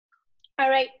All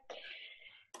right.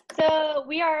 So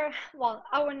we are, well,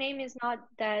 our name is not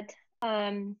that,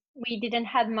 we didn't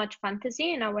have much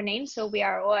fantasy in our name, so we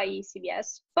are OIE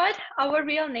CBS. But our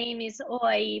real name is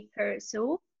OIE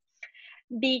Pursue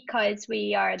because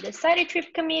we are the study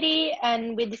trip committee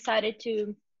and we decided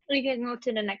to, we can go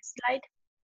to the next slide.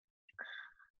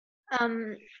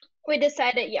 We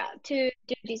decided, yeah, to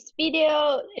do this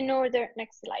video in order,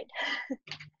 next slide.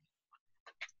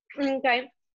 Okay,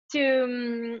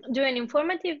 to do an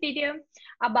informative video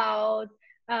about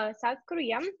South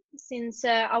Korea, since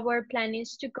our plan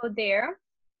is to go there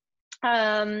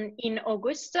in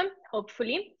August,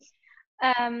 hopefully.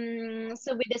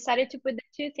 So we decided to put the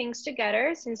two things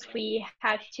together since we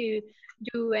had to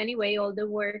do anyway all the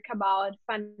work about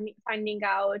finding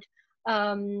out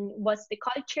what's the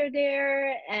culture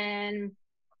there and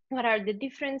what are the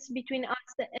difference between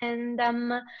us and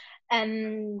them,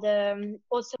 and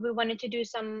also we wanted to do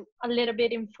a little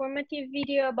bit informative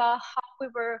video about how we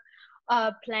were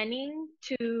planning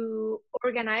to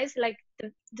organize, like the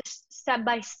step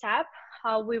by step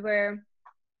how we were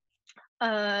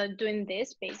doing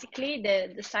this, basically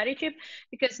the study trip,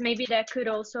 because maybe that could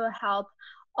also help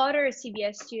other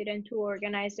CBS students to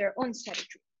organize their own study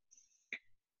trip.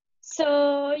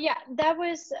 So yeah, that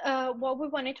was what we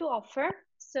wanted to offer.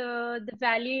 So the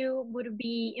value would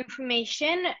be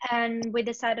information, and we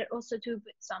decided also to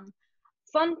put some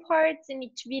fun parts in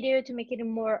each video to make it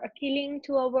more appealing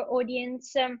to our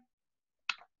audience.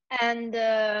 And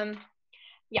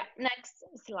yeah, next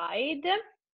slide.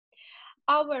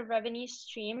 Our revenue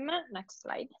stream, next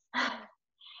slide,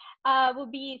 will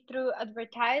be through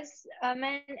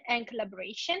advertisement and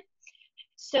collaboration.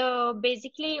 So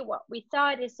basically what we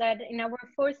thought is that in our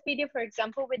fourth video, for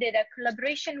example, we did a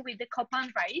collaboration with the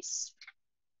Copan Rice,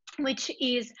 which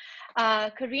is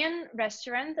a Korean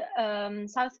restaurant,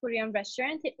 South Korean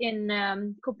restaurant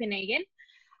in Copenhagen.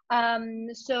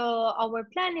 So our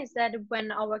plan is that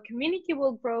when our community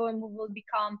will grow and we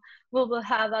will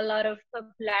have a lot of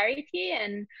popularity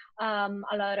and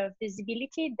a lot of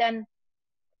visibility, then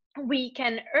we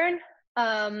can earn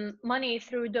money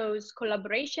through those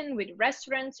collaboration with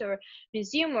restaurants or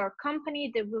museum or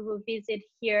company that we will visit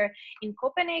here in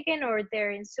Copenhagen or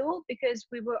there in Seoul, because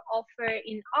we will offer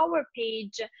in our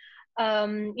page,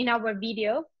 in our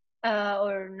video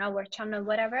or in our channel,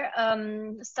 whatever,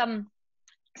 some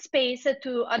space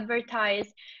to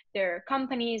advertise their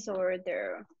companies or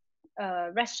their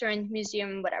restaurant,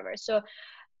 museum, whatever. So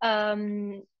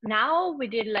now we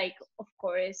did, like, of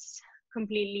course,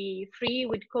 completely free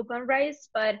with Copan Rice,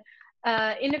 but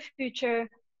in the future,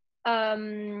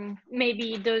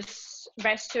 maybe those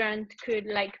restaurants could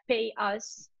like pay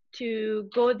us to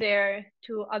go there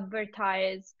to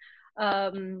advertise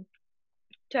it,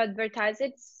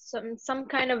 some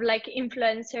kind of like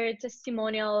influencer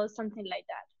testimonial, something like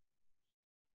that.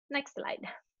 Next slide.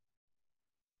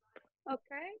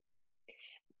 Okay,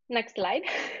 next slide.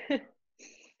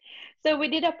 So we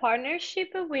did a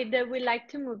partnership with We Like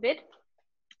to Move It,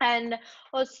 and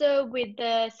also with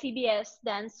the CBS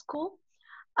Dance School.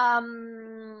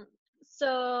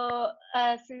 So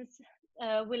since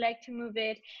We Like to Move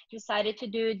It decided to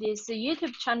do this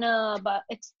YouTube channel about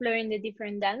exploring the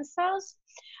different dance styles,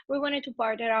 we wanted to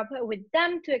partner up with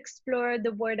them to explore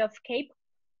the world of K-pop,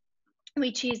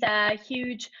 which is a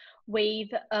huge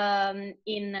wave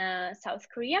in South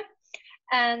Korea.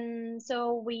 And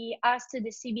so we asked the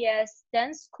CBS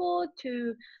Dance School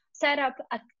to set up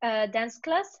a dance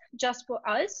class just for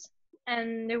us.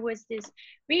 And there was this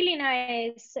really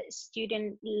nice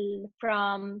student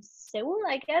from Seoul,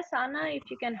 I guess, Anna,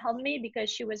 if you can help me, because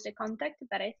she was the contact,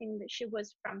 but I think that she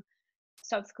was from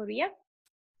South Korea.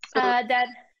 So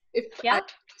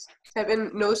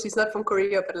Kevin knows she's not from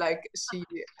Korea, but like she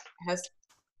has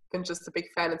been just a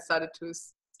big fan and started to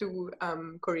do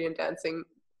Korean dancing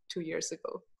 2 years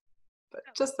ago. But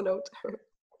just a note.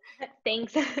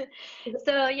 Thanks.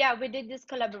 So yeah, we did this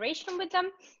collaboration with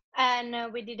them,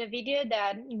 and we did a video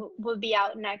that will be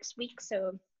out next week,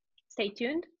 so stay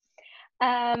tuned.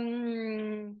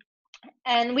 And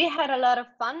we had a lot of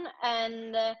fun,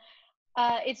 and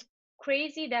it's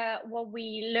crazy that what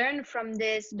we learned from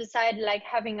this, beside like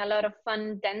having a lot of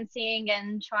fun dancing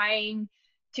and trying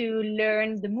to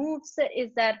learn the moves,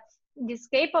 is that this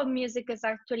K-pop music is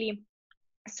actually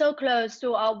so close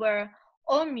to our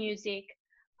own music,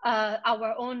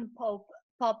 our own pop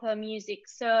music.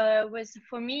 So it was,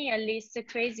 for me at least,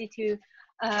 crazy to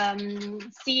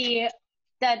see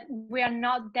that we are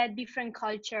not that different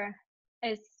culture.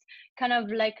 It's kind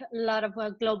of like a lot of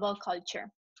a global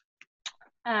culture.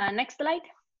 Next slide.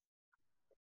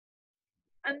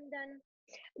 And then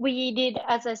we did,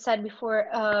 as I said before,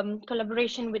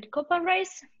 collaboration with Copa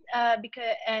Rice,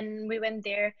 and we went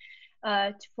there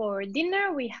for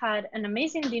dinner. We had an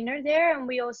amazing dinner there, and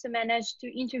we also managed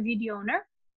to interview the owner.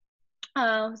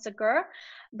 Who's a girl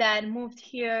that moved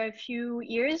here a few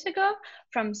years ago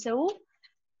from Seoul,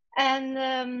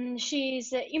 and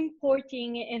she's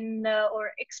importing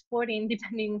or exporting,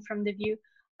 depending from the view,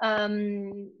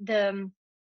 the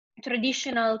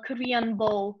traditional Korean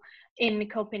bowl in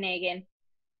Copenhagen.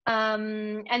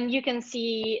 And you can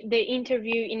see the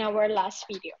interview in our last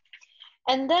video.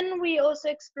 And then we also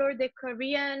explored the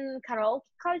Korean karaoke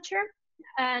culture,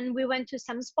 and we went to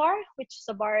Sam's Bar, which is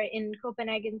a bar in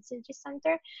Copenhagen city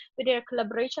center. We did a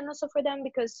collaboration also for them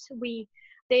because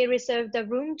they reserved a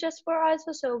room just for us,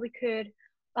 so we could,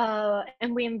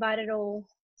 and we invited all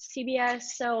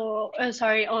CBS, all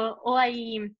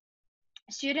OIE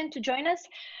student to join us,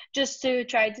 just to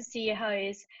try to see how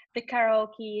is the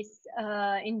karaoke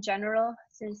in general,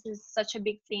 since it's such a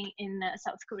big thing in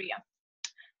South Korea.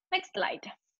 Next slide.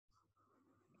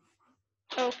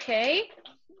 Okay,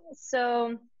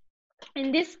 so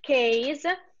in this case,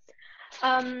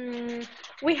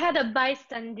 we had a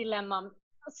bystand dilemma.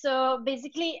 So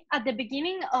basically, at the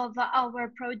beginning of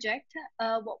our project,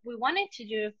 what we wanted to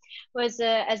do was,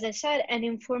 as I said, an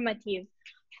informative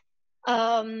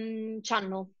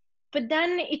channel. But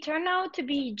then it turned out to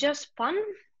be just fun,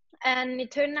 and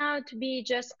it turned out to be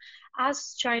just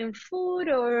us trying food,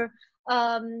 or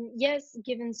yes,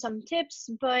 giving some tips,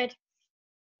 but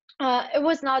it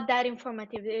was not that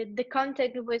informative. The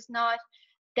content was not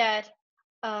that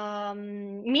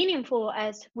meaningful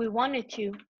as we wanted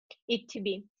it to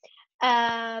be.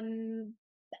 And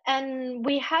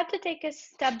we had to take a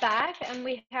step back, and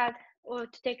we had to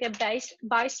take a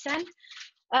bystand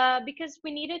because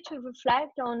we needed to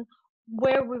reflect on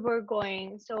where we were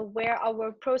going, so where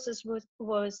our process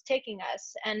was taking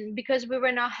us, and because we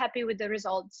were not happy with the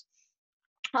results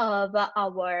of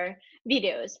our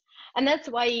videos. And that's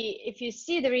why, if you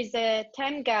see, there is a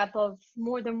time gap of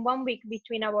more than 1 week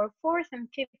between our 4th and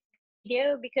 5th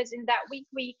video, because in that week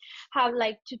we have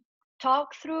like to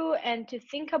talk through and to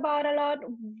think about a lot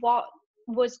what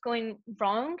was going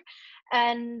wrong.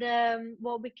 And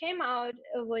what we came out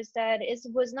was that it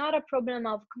was not a problem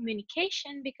of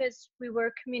communication, because we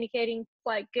were communicating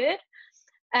quite good,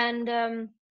 and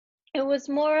it was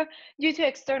more due to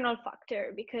external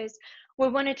factor, because we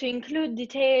wanted to include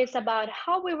details about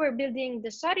how we were building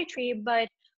the study tree, but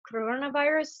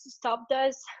coronavirus stopped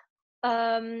us.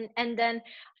 And then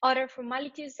other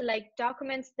formalities like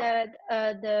documents that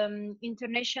the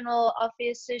international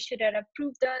office should have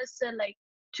approved us like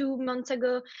 2 months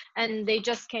ago, and they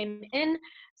just came in.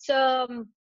 So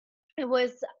it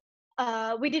was,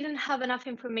 we didn't have enough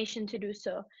information to do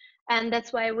so. And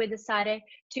that's why we decided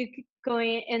to go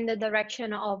in the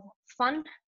direction of fun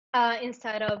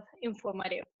instead of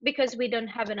informative, because we don't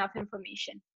have enough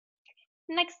information.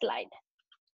 Next slide.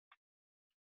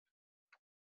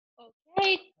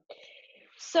 Okay,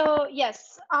 so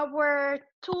yes, our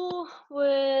tool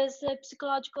was a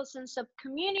psychological sense of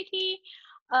community,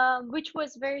 which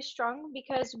was very strong,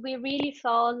 because we really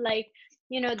felt like,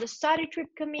 the study trip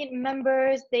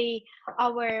members,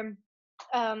 our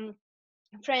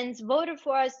friends voted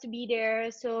for us to be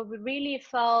there. So we really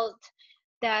felt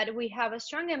that we have a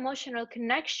strong emotional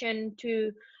connection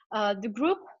to the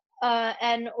group,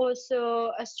 and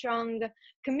also a strong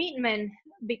commitment,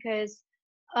 because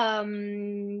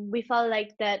we felt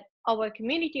like that our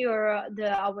community, or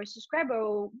our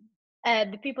subscriber,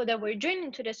 the people that were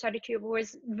joining to the study trip,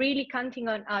 was really counting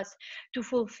on us to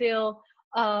fulfill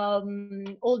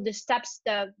all the steps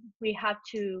that we had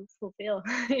to fulfill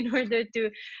in order to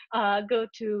go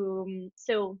to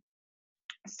Seoul.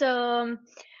 So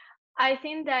I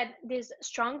think that this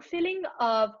strong feeling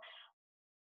of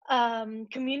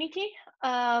community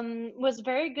was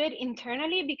very good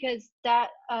internally,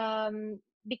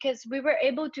 because we were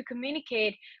able to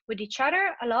communicate with each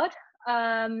other a lot.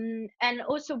 And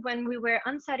also, when we were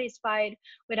unsatisfied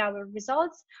with our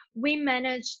results, we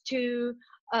managed to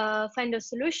find a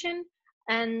solution,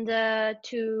 and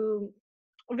to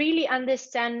really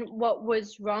understand what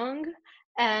was wrong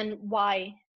and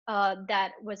why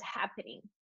that was happening.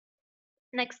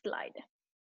 Next slide.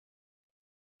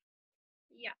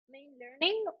 Yeah, main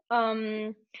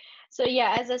learning. So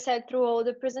yeah, as I said, through all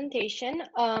the presentation,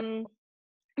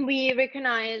 we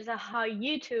recognize how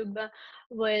YouTube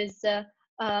is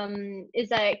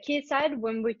a key side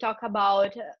when we talk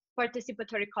about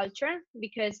participatory culture,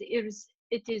 because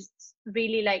it is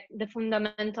really like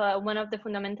one of the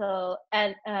fundamental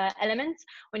elements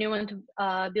when you want to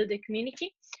build a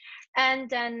community. And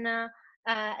then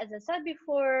As I said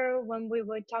before, when we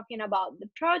were talking about the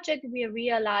project, we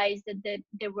realized that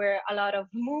there were a lot of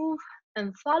move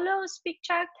and follow speak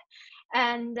chat,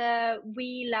 and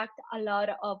we lacked a lot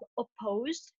of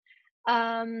opposed.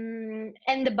 And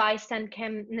the bystand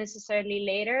came necessarily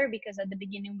later because at the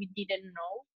beginning we didn't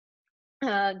know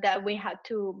that we had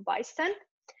to bystand.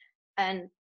 And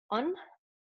on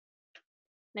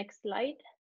next slide.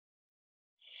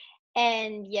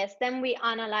 And yes, then we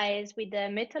analyze with the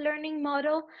meta learning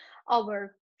model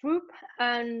our group,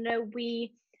 and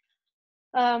we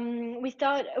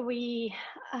thought we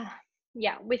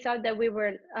thought that we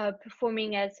were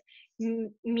performing as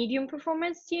medium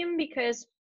performance team because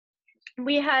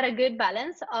we had a good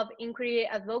balance of inquiry,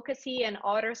 advocacy, and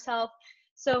other self.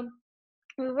 So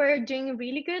we were doing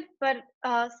really good, but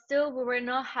still we were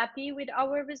not happy with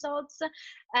our results,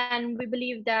 and we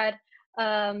believe that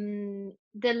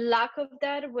the lack of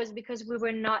that was because we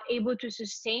were not able to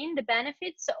sustain the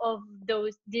benefits of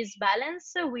this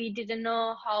balance. So we didn't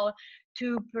know how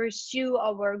to pursue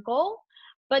our goal.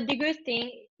 But the good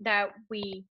thing that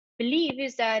we believe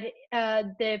is that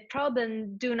the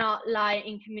problem do not lie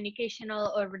in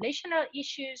communicational or relational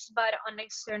issues, but on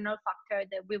external factor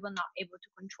that we were not able to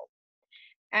control.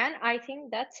 And I think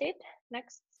that's it.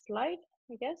 Next slide,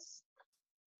 I guess.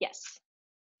 Yes.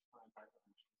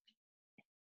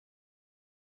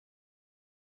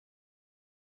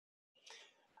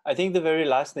 I think the very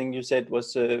last thing you said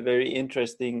was very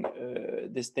interesting.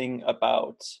 This thing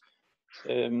about,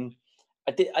 I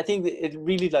think it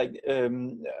really like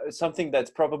something that's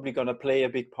probably going to play a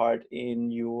big part in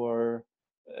your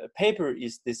paper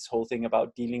is this whole thing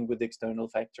about dealing with external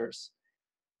factors.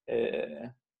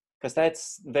 Because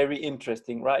that's very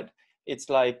interesting, right? It's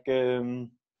like, so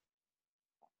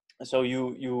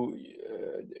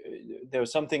there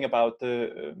was something about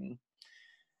the,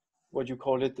 what you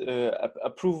call it,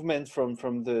 approvement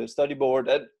from the study board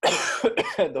and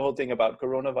the whole thing about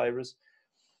coronavirus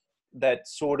that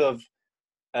sort of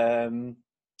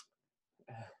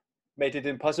made it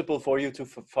impossible for you to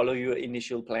follow your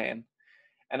initial plan.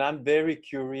 And I'm very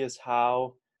curious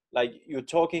how, like you're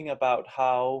talking about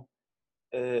how,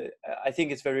 I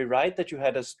think it's very right that you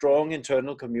had a strong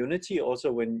internal community.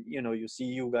 Also, when you see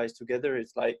you guys together,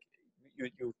 it's like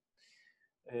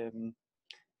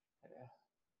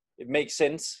it makes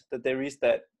sense that there is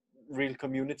that real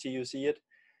community. You see it,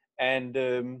 and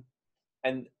then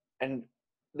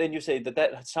you say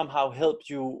that somehow helped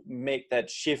you make that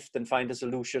shift and find a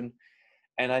solution.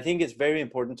 And I think it's very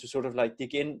important to sort of like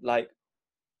dig in, like,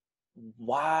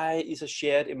 why is a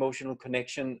shared emotional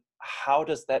connection? How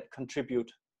does that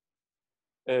contribute?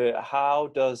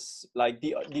 How does like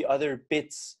the other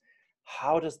bits,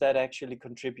 how does that actually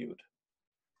contribute?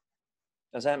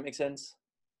 Does that make sense?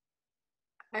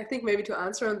 I think maybe to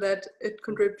answer on that, it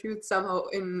contributes somehow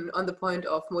on the point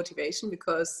of motivation,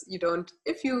 because you don't,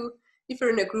 if you're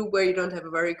in a group where you don't have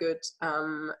a very good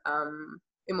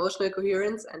emotional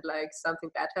coherence and like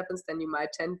something bad happens, then you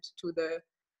might tend to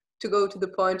go to the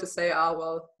point to say,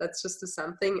 well, let's just do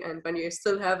something. And when you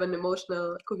still have an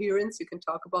emotional coherence, you can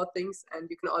talk about things, and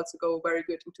you can also go very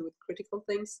good into critical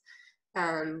things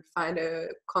and find a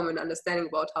common understanding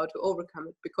about how to overcome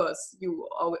it, because you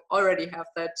already have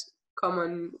that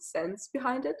common sense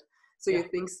behind it. So you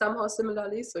think somehow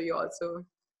similarly. So you also,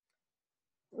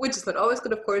 which is not always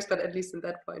good, of course, but at least in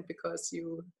that point, because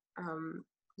you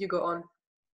go on,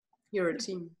 you're a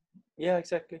team. Yeah,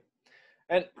 exactly.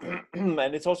 And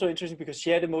and it's also interesting because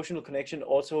shared emotional connection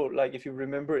also, like if you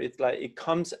remember, it's like it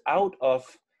comes out of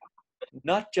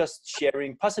not just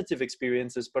sharing positive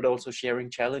experiences, but also sharing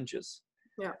challenges.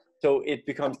 Yeah. So it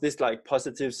becomes this like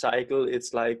positive cycle.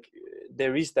 It's like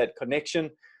there is that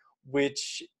connection,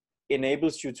 which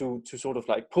enables you to sort of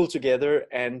like pull together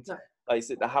and like,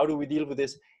 how do we deal with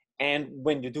this? And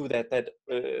when you do that, that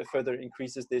further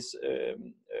increases this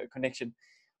connection.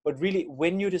 But really,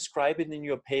 when you describe it in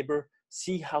your paper,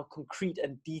 see how concrete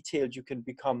and detailed you can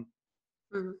become.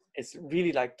 Mm-hmm. It's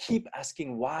really like keep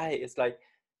asking why. It's like,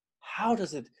 how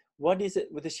does it, what is it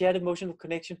with the shared emotional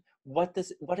connection? What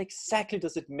exactly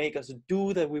does it make us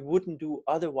do that we wouldn't do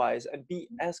otherwise? And be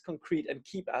as concrete and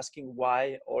keep asking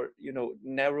why, or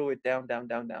narrow it down,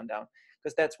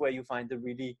 because that's where you find the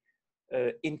really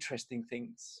interesting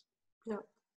things. Yeah.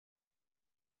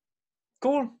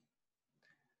 Cool.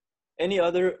 Any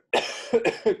other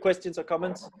questions or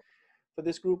comments for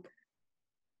this group?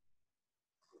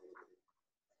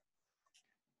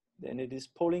 Then it is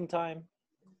polling time.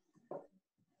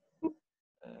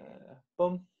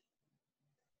 Boom.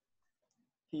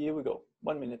 Here we go.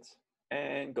 1 minute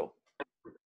and go.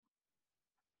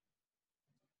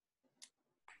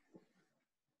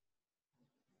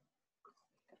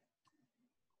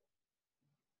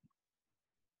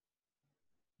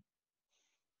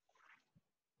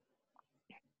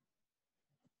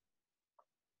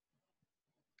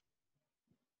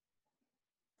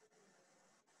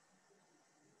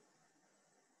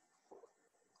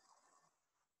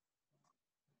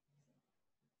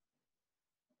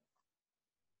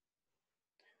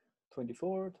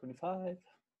 24, 25.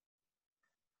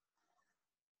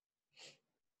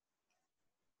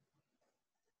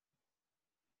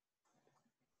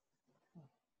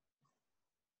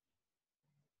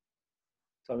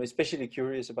 So I'm especially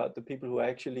curious about the people who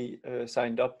actually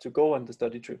signed up to go on the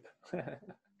study trip.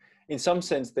 In some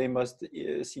sense, they must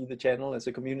see the channel as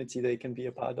a community they can be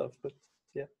a part of, but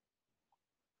yeah.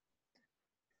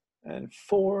 And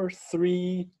 4,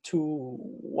 3, 2,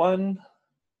 1.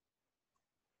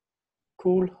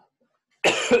 Cool.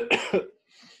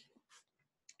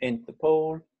 End the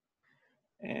poll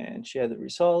and share the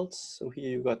results. So here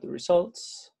you got the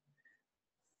results.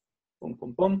 Boom,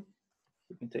 boom, boom.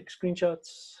 You can take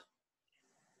screenshots.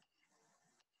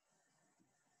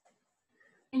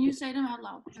 Can you say them out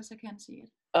loud because I can't see it?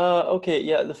 Okay,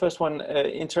 yeah, the first one,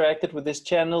 interacted with this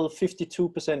channel,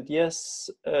 52% yes.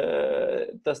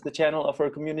 Does the channel offer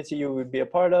a community you would be a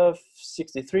part of?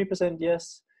 63%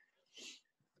 yes.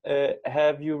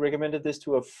 Have you recommended this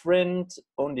to a friend?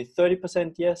 Only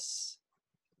 30% yes.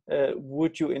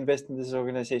 Would you invest in this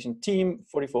organization team?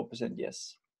 44%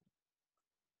 yes.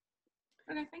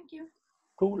 Okay, thank you.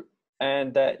 Cool.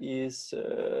 And that is,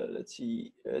 let's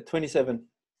see, 27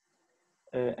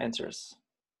 answers.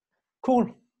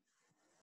 Cool.